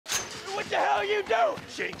the hell are you doing?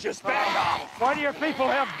 She just back off. Why do your people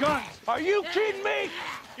have guns? Are you kidding me?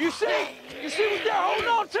 You see what they're holding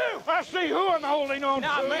on to? I see who I'm holding on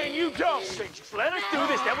Nah, to. man, you don't. Just let us do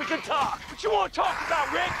this, then we can talk. What you want to talk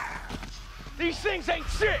about, Rick? These things ain't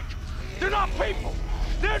sick. They're not people.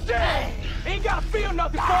 They're dead. Ain't gotta feel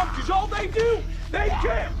nothing for them, because all they do, they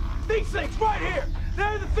kill. These things right here,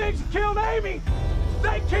 they're the things that killed Amy.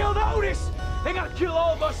 They killed Otis. They gotta kill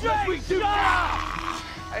all of us unless we do now.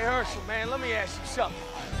 Hey, Herschel, man, let me ask you something.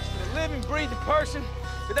 A living, breathing person,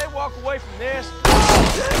 did they walk away from this?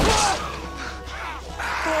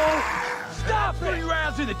 Stop! 30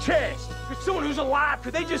 rounds in the chest. If someone who's alive,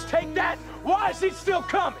 could they just take that? Why is it still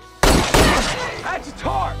coming? That's its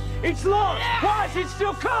heart, its lungs. Why is it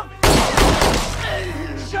still coming?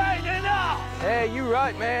 Shane, enough! Hey, you're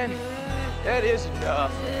right, man. That is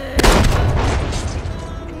enough.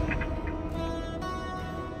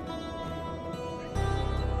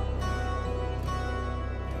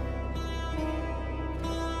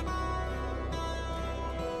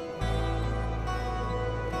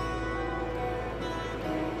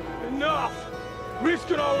 Enough!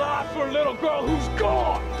 Risking our lives for a little girl who's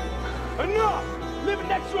gone! Enough! Living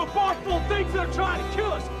next to a bar full of things that are trying to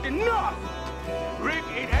kill us! Enough! Rick,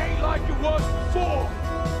 it ain't like it was before!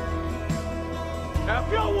 Now,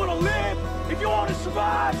 if y'all want to live, if you want to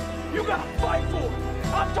survive, you gotta fight for it!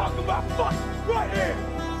 I'm talking about fight right here!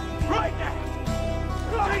 Right now!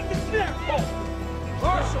 Take the snare pole!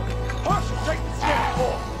 Herschel, take the snare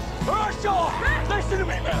pole! Herschel! Listen to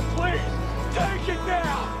me, man!